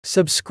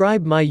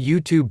Subscribe my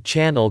YouTube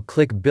channel,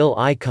 click bell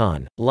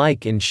icon,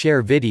 like and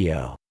share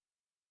video.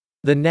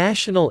 The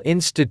National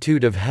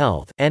Institute of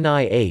Health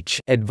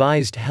 (NIH)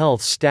 advised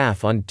health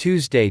staff on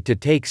Tuesday to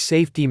take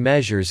safety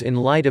measures in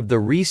light of the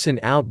recent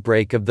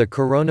outbreak of the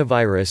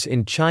coronavirus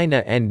in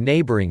China and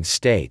neighboring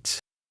states.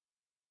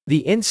 The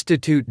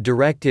institute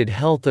directed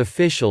health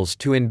officials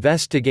to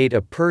investigate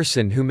a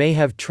person who may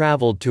have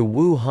traveled to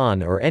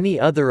Wuhan or any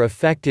other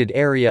affected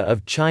area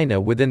of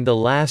China within the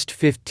last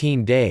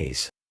 15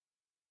 days.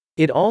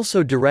 It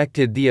also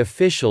directed the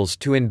officials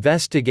to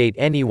investigate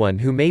anyone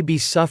who may be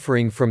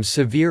suffering from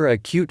severe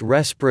acute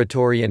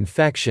respiratory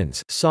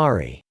infections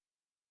 (SARI).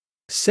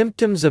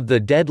 Symptoms of the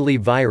deadly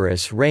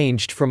virus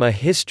ranged from a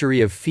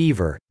history of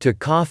fever, to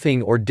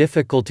coughing or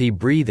difficulty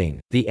breathing,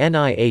 the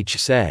NIH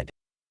said.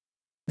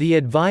 The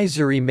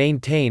advisory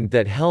maintained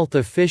that health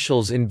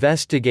officials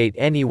investigate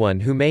anyone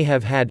who may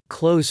have had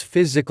close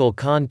physical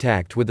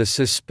contact with a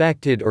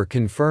suspected or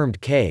confirmed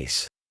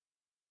case.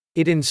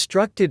 It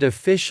instructed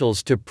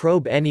officials to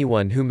probe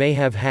anyone who may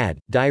have had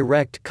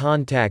direct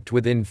contact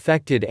with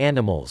infected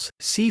animals,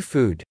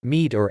 seafood,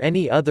 meat or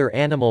any other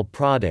animal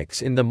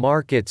products in the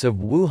markets of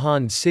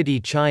Wuhan City,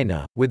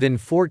 China, within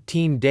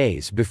 14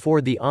 days before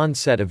the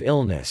onset of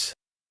illness.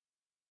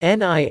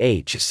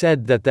 NIH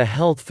said that the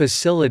health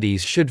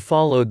facilities should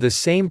follow the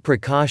same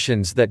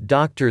precautions that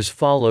doctors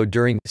follow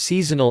during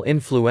seasonal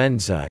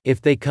influenza if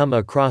they come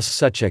across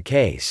such a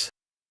case.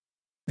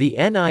 The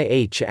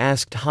NIH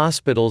asked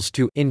hospitals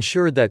to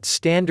ensure that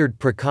standard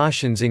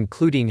precautions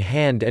including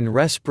hand and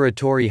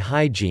respiratory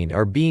hygiene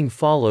are being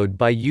followed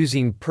by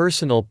using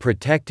personal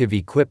protective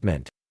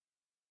equipment.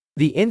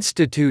 The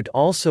institute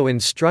also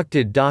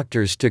instructed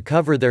doctors to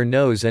cover their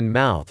nose and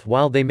mouth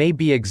while they may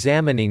be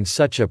examining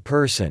such a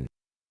person.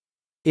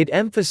 It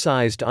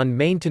emphasized on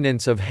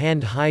maintenance of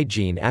hand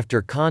hygiene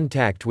after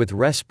contact with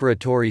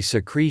respiratory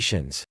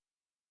secretions.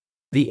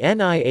 The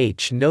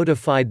NIH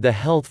notified the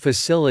health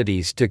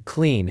facilities to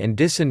clean and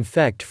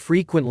disinfect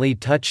frequently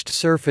touched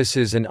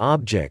surfaces and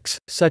objects,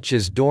 such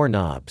as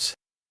doorknobs.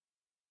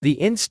 The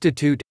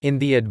institute, in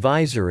the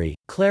advisory,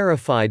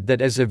 clarified that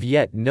as of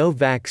yet no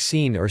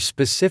vaccine or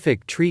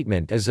specific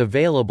treatment is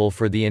available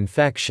for the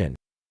infection.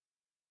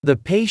 The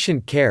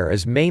patient care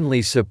is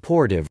mainly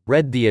supportive,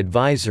 read the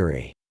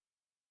advisory.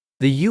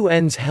 The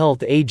UN's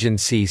health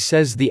agency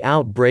says the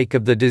outbreak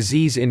of the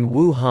disease in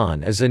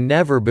Wuhan is a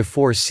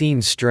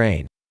never-before-seen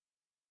strain.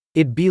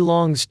 It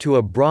belongs to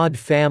a broad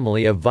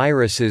family of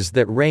viruses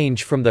that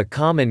range from the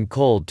common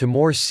cold to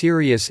more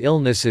serious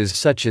illnesses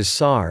such as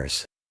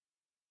SARS.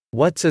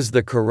 What is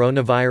the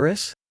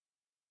coronavirus?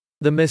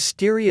 The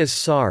mysterious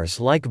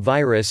SARS-like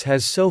virus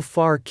has so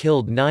far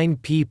killed 9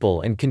 people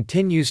and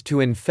continues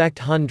to infect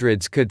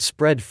hundreds. Could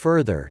spread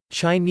further,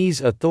 Chinese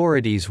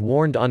authorities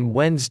warned on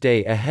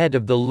Wednesday ahead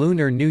of the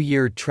Lunar New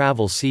Year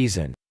travel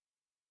season.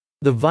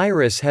 The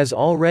virus has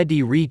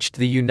already reached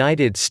the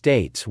United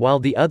States while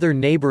the other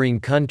neighboring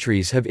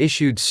countries have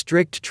issued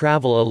strict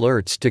travel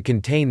alerts to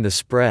contain the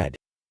spread.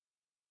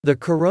 The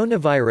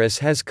coronavirus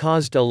has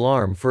caused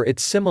alarm for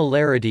its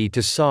similarity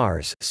to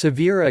SARS,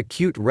 severe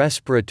acute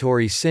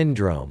respiratory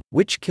syndrome,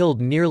 which killed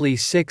nearly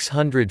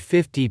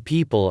 650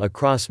 people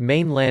across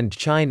mainland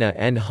China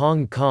and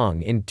Hong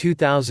Kong in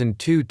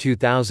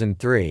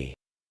 2002-2003.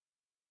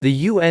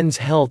 The UN's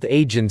health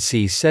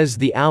agency says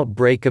the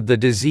outbreak of the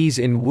disease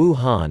in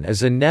Wuhan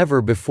is a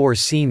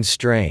never-before-seen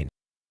strain.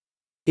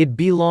 It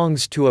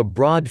belongs to a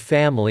broad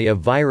family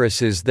of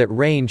viruses that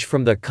range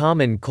from the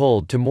common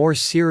cold to more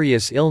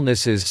serious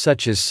illnesses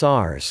such as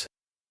SARS.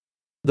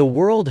 The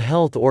World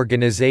Health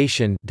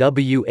Organization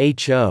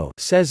 (WHO)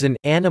 says an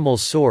animal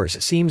source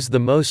seems the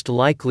most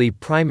likely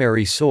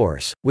primary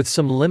source, with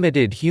some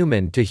limited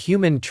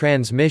human-to-human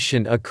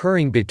transmission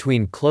occurring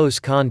between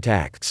close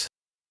contacts.